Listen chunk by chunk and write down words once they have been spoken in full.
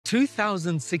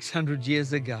2,600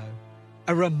 years ago,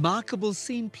 a remarkable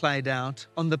scene played out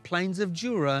on the plains of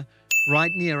Jura, right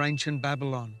near ancient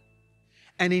Babylon.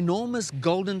 An enormous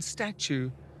golden statue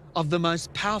of the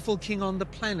most powerful king on the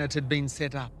planet had been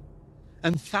set up,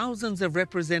 and thousands of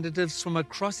representatives from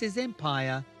across his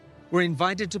empire were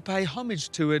invited to pay homage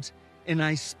to it in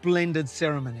a splendid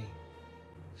ceremony.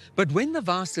 But when the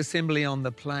vast assembly on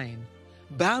the plain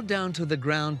bowed down to the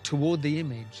ground toward the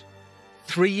image,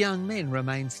 3 young men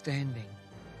remained standing.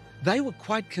 They were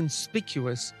quite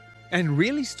conspicuous and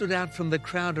really stood out from the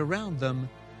crowd around them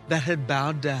that had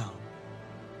bowed down.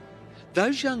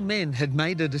 Those young men had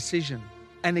made a decision,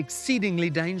 an exceedingly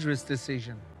dangerous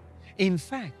decision. In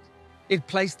fact, it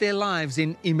placed their lives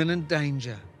in imminent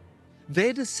danger.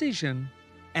 Their decision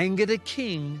angered a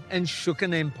king and shook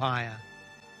an empire.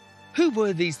 Who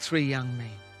were these 3 young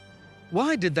men?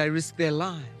 Why did they risk their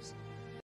lives?